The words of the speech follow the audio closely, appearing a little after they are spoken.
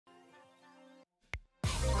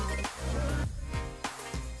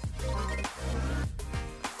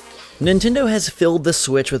Nintendo has filled the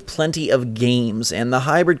Switch with plenty of games, and the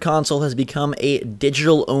hybrid console has become a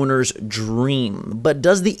digital owner's dream. But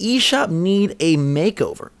does the eShop need a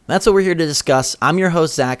makeover? That's what we're here to discuss. I'm your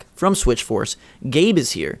host, Zach, from Switch Force. Gabe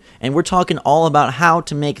is here, and we're talking all about how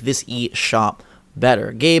to make this eShop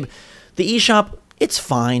better. Gabe, the eShop, it's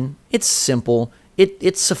fine, it's simple,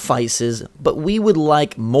 it suffices, but we would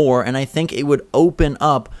like more, and I think it would open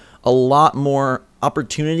up a lot more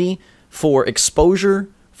opportunity for exposure,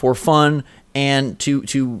 for fun, and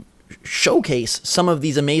to showcase some of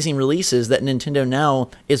these amazing releases that Nintendo now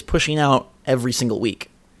is pushing out every single week.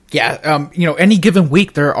 Yeah, any given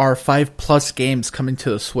week there are 5+ games coming to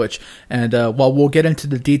the Switch, and while we'll get into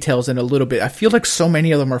the details in a little bit, I feel like so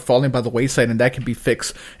many of them are falling by the wayside, and that can be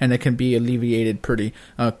fixed, and it can be alleviated pretty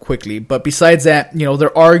quickly. But besides that,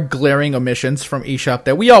 there are glaring omissions from eShop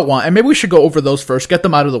that we all want, and maybe we should go over those first, get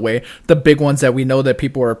them out of the way, the big ones that we know that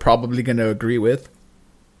people are probably going to agree with.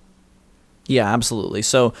 Yeah, absolutely.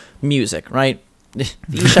 So, music, right? The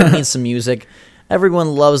eShop needs some music.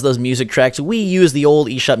 Everyone loves those music tracks. We use the old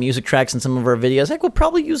eShop music tracks in some of our videos. Heck, we'll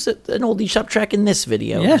probably use an old eShop track in this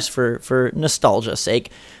video, just for nostalgia's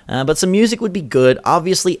sake. But some music would be good.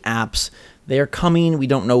 Obviously, apps. They are coming. We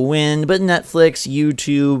don't know when. But Netflix,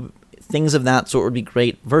 YouTube, things of that sort would be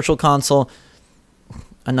great. Virtual console,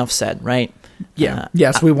 enough said, right? Yeah.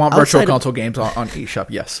 Yes, we want virtual console games on eShop,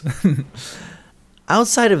 yes.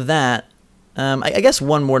 Outside of that, I guess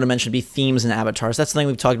one more to mention would be themes and avatars. That's something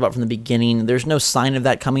we've talked about from the beginning. There's no sign of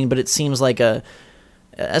that coming, but it seems like a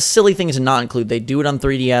silly thing to not include. They do it on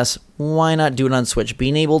 3DS. Why not do it on Switch?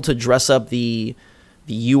 Being able to dress up the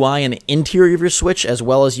UI and the interior of your Switch, as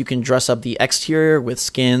well as you can dress up the exterior with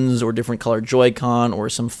skins or different colored Joy-Con or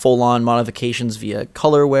some full-on modifications via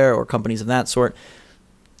Colorware or companies of that sort.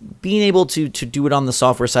 Being able to do it on the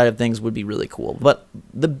software side of things would be really cool. But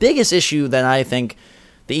the biggest issue that I think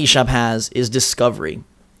the eShop has is discovery.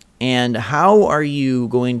 And how are you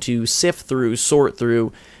going to sift through, sort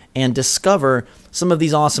through, and discover some of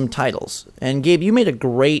these awesome titles? And Gabe, you made a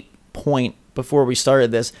great point before we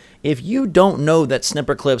started this. If you don't know that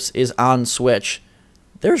Snipper Clips is on Switch,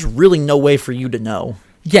 there's really no way for you to know.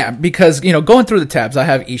 Yeah, because, going through the tabs, I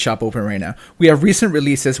have eShop open right now. We have recent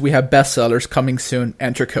releases, we have bestsellers coming soon,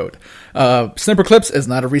 enter code. Snipper Clips is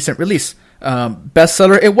not a recent release.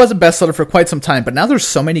 Bestseller, it was a bestseller for quite some time, but now there's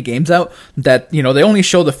so many games out that, they only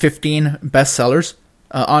show the 15 bestsellers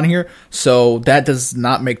on here, so that does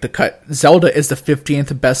not make the cut. Zelda is the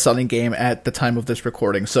 15th best-selling game at the time of this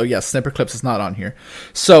recording, so yes, Snipper Clips is not on here.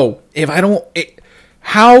 So,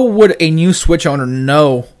 how would a new Switch owner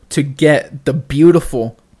know to get the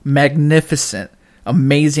beautiful, magnificent,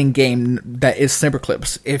 amazing game that is Snipper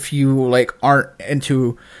Clips if you aren't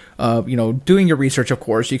into doing your research? Of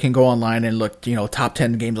course, you can go online and look, top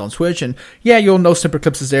 10 games on Switch, and you'll know Snipper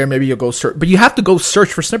Clips is there. Maybe you'll go search, but you have to go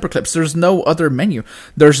search for Snipper Clips. There's no other menu.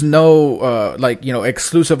 There's no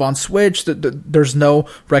exclusive on Switch. There's no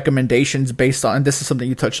recommendations based on, and this is something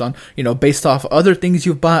you touched on, based off other things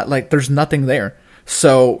you've bought. There's nothing there.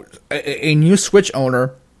 So a new Switch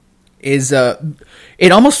owner is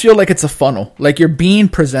it almost feels like it's a funnel. You're being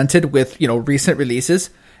presented with recent releases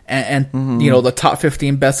and the top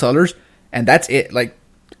 15 bestsellers, and that's it.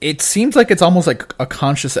 It seems like it's almost like a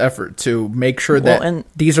conscious effort to make sure that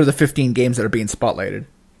these are the 15 games that are being spotlighted.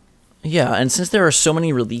 Yeah, and since there are so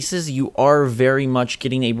many releases, you are very much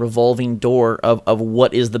getting a revolving door of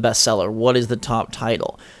what is the bestseller, what is the top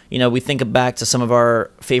title. We think back to some of our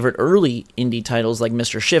favorite early indie titles like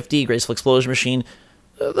Mr. Shifty, Graceful Explosion Machine.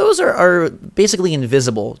 Those are basically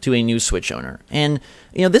invisible to a new Switch owner. And,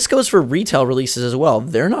 this goes for retail releases as well.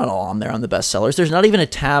 They're not all on there on the bestsellers. There's not even a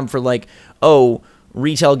tab for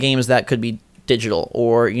retail games that could be digital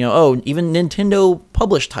or, even Nintendo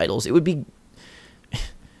published titles. It would be,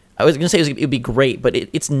 I was going to say it would be great, but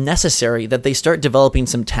it's necessary that they start developing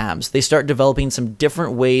some tabs. They start developing some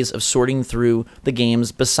different ways of sorting through the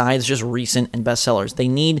games besides just recent and bestsellers. They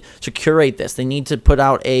need to curate this. They need to put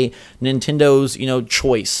out a Nintendo's,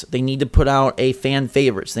 choice. They need to put out a fan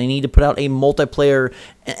favorites. They need to put out a multiplayer.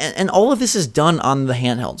 And all of this is done on the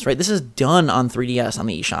handhelds, right? This is done on 3DS on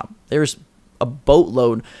the eShop. There's a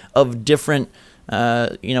boatload of different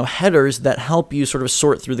headers that help you sort of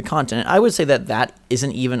sort through the content. I would say that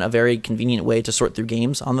isn't even a very convenient way to sort through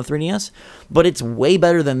games on the 3DS, but it's way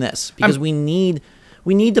better than this because we need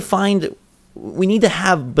to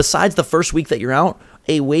have, besides the first week that you're out,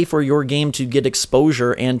 a way for your game to get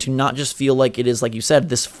exposure and to not just feel like it is, like you said,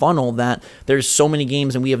 this funnel that there's so many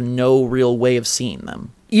games and we have no real way of seeing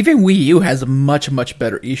them. Even Wii U has a much, much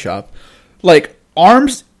better eShop.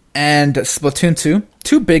 ARMS and Splatoon 2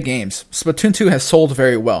 two big games. Splatoon 2 has sold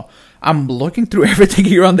very well. I'm looking through everything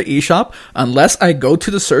here on the eShop. Unless I go to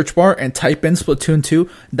the search bar and type in Splatoon 2,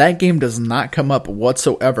 that game does not come up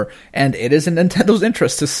whatsoever. And it is in Nintendo's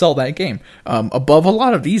interest to sell that game above a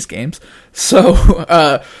lot of these games. So,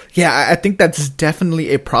 yeah, I think that's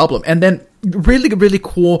definitely a problem. And then really, really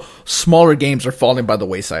cool smaller games are falling by the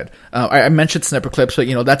wayside. I mentioned Snipper Clips, but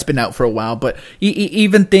that's been out for a while. But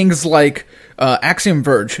even things like Axiom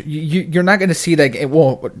Verge, you're not going to see that game.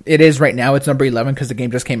 Well, it is right now. It's number 11 because the game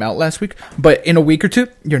just came out last week. But in a week or two,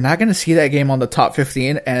 you're not going to see that game on the top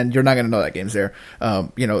 15, and you're not going to know that game's there.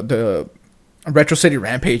 The Retro City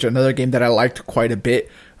Rampage, another game that I liked quite a bit.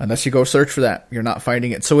 Unless you go search for that, you're not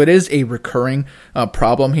finding it. So it is a recurring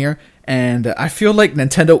problem here. And I feel like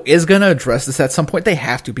Nintendo is going to address this at some point. They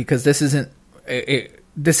have to, because this isn't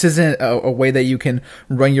a way that you can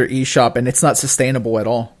run your eShop, and it's not sustainable at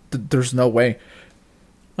all. There's no way.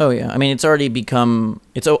 Oh yeah, I mean it's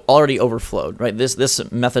already overflowed, right?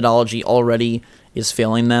 This methodology already is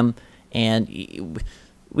failing them, and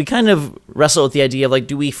we kind of wrestle with the idea of, like,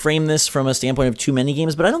 do we frame this from a standpoint of too many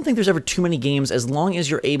games? But I don't think there's ever too many games as long as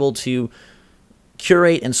you're able to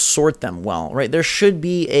curate and sort them well, right? There should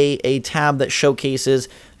be a tab that showcases,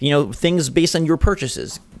 things based on your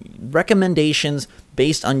purchases, recommendations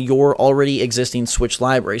based on your already existing Switch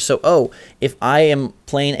library. So, if I am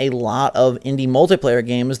playing a lot of indie multiplayer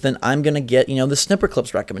games, then I'm going to get, the Snipper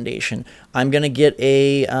Clips recommendation. I'm going to get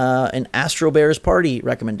an Astro Bears Party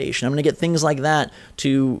recommendation. I'm going to get things like that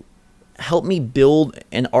to help me build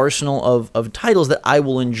an arsenal of titles that I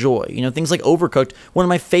will enjoy. Things like Overcooked, one of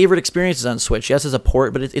my favorite experiences on Switch. Yes, it's a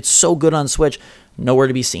port, but it's so good on Switch, nowhere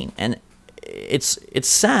to be seen. And it's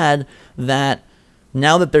sad that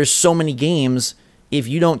now that there's so many games, if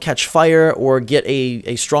you don't catch fire or get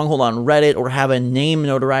a stronghold on Reddit or have a name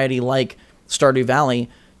notoriety like Stardew Valley,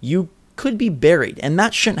 you could be buried, and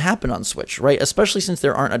that shouldn't happen on Switch, right? Especially since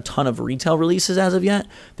there aren't a ton of retail releases as of yet.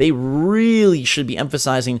 They really should be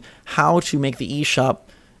emphasizing how to make the eShop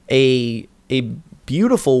a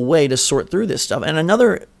beautiful way to sort through this stuff. And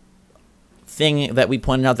another thing that we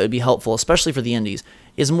pointed out that would be helpful, especially for the indies,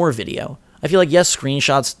 is more video. I feel like, yes,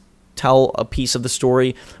 screenshots tell a piece of the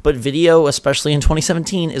story, but video, especially in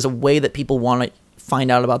 2017, is a way that people want to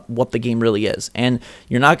find out about what the game really is. And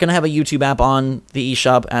you're not going to have a YouTube app on the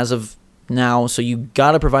eShop as of now, so you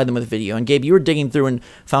got to provide them with video. And Gabe, you were digging through and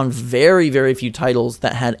found very, very few titles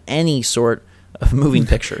that had any sort of moving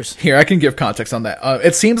pictures. Here, I can give context on that.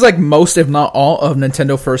 It seems like most, if not all, of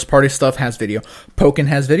Nintendo first-party stuff has video. Pokken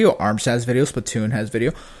has video, ARMS has video, Splatoon has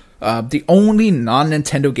video. The only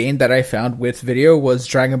non-Nintendo game that I found with video was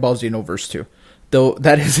Dragon Ball Xenoverse 2. Though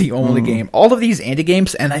that is the only game. All of these indie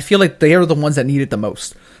games, and I feel like they are the ones that need it the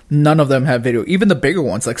most. None of them have video. Even the bigger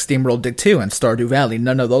ones like SteamWorld Dig 2 and Stardew Valley,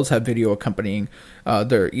 none of those have video accompanying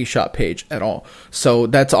their eShop page at all. So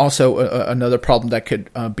that's also another problem that could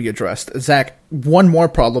be addressed. Zach, one more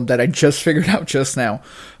problem that I just figured out just now.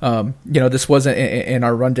 This wasn't in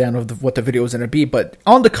our rundown of what the video was going to be, but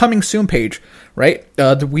on the coming soon page, right?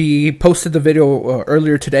 We posted the video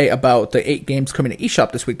earlier today about the 8 games coming to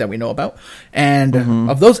eShop this week that we know about. And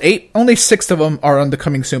of those 8, only 6 of them are on the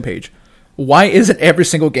coming soon page. Why isn't every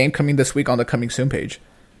single game coming this week on the coming soon page?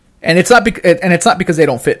 And it's not because they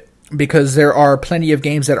don't fit, because there are plenty of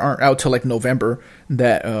games that aren't out till like November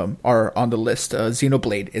that are on the list.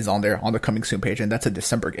 Xenoblade is on there on the coming soon page, and that's a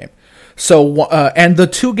December game. So and the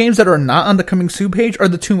 2 games that are not on the coming soon page are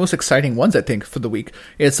the 2 most exciting ones, I think, for the week.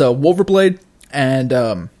 It's Wolverblade and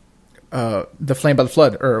the Flame by the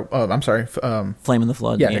Flood, Flame in the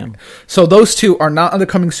Flood. Yeah. So those 2 are not on the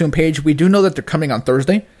coming soon page. We do know that they're coming on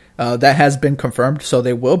Thursday. That has been confirmed, so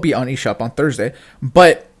they will be on eShop on Thursday,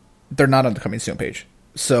 but they're not on the coming soon page.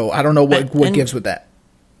 So I don't know what gives with that.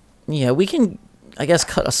 Yeah, we can, I guess,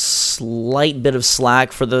 cut a slight bit of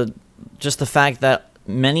slack for the fact that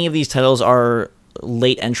many of these titles are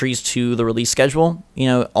late entries to the release schedule.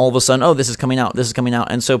 All of a sudden, this is coming out,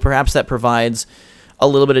 and so perhaps that provides a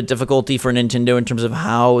little bit of difficulty for Nintendo in terms of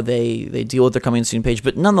how they deal with their coming soon page.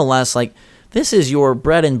 But nonetheless, like, this is your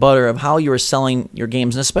bread and butter of how you are selling your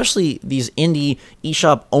games, and especially these indie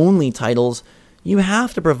eShop only titles. You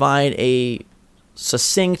have to provide a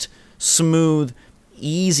succinct, smooth,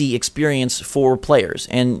 easy experience for players.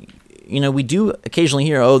 And we do occasionally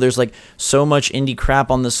hear, there's like so much indie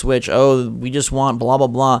crap on the Switch. We just want blah blah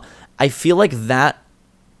blah. I feel like that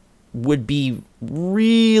would be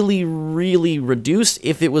really, really reduced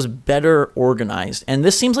if it was better organized. And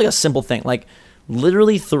this seems like a simple thing. Like,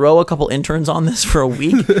 literally throw a couple interns on this for a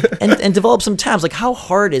week and develop some tabs. Like, how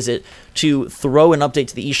hard is it to throw an update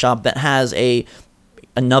to the eShop that has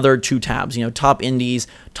another 2 tabs, top indies,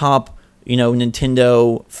 top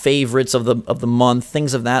Nintendo favorites of the month,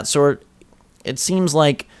 things of that sort. It seems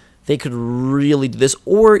like they could really do this,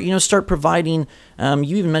 or start providing.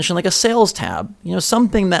 You even mentioned like a sales tab,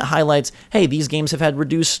 something that highlights, hey, these games have had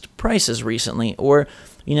reduced prices recently, or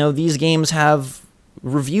these games have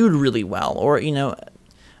reviewed really well, or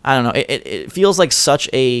I don't know. It feels like such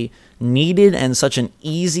a needed and such an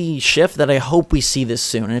easy shift that I hope we see this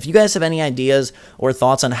soon. And if you guys have any ideas or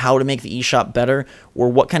thoughts on how to make the eShop better, or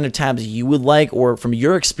what kind of tabs you would like, or from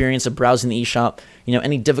your experience of browsing the eShop,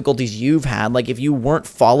 any difficulties you've had, like if you weren't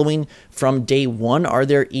following from day one, are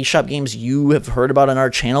there eShop games you have heard about on our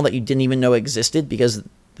channel that you didn't even know existed? Because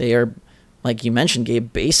they are, like you mentioned,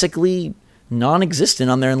 Gabe, basically non-existent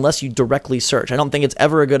on there unless you directly search. I don't think it's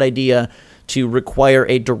ever a good idea to require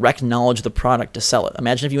a direct knowledge of the product to sell it.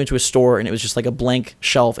 Imagine if you went to a store and it was just like a blank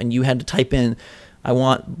shelf and you had to type in, I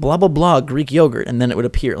want blah, blah, blah, Greek yogurt, and then it would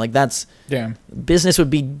appear. Like business would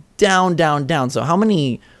be down, down, down. So how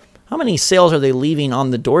many sales are they leaving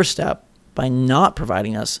on the doorstep by not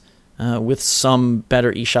providing us with some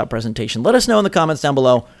better eShop presentation? Let us know in the comments down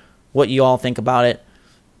below what you all think about it.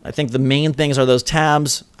 I think the main things are those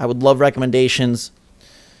tabs. I would love recommendations.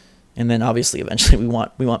 And then obviously eventually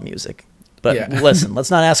we want music. But listen, let's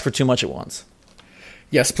not ask for too much at once.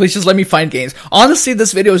 Yes, please just let me find games. Honestly,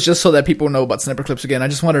 this video is just so that people know about Snipper Clips again. I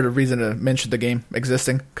just wanted a reason to mention the game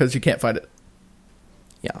existing because you can't find it.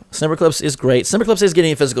 Yeah, Snipper Clips is great. Snipper Clips is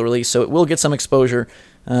getting a physical release, so it will get some exposure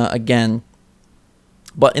again.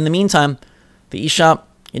 But in the meantime, the eShop,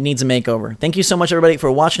 it needs a makeover. Thank you so much, everybody,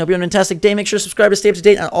 for watching. Hope you have a fantastic day. Make sure to subscribe to stay up to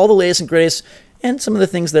date on all the latest and greatest, and some of the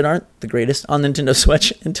things that aren't the greatest on Nintendo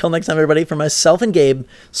Switch. Until next time, everybody, for myself and Gabe,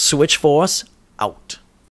 Switch Force out.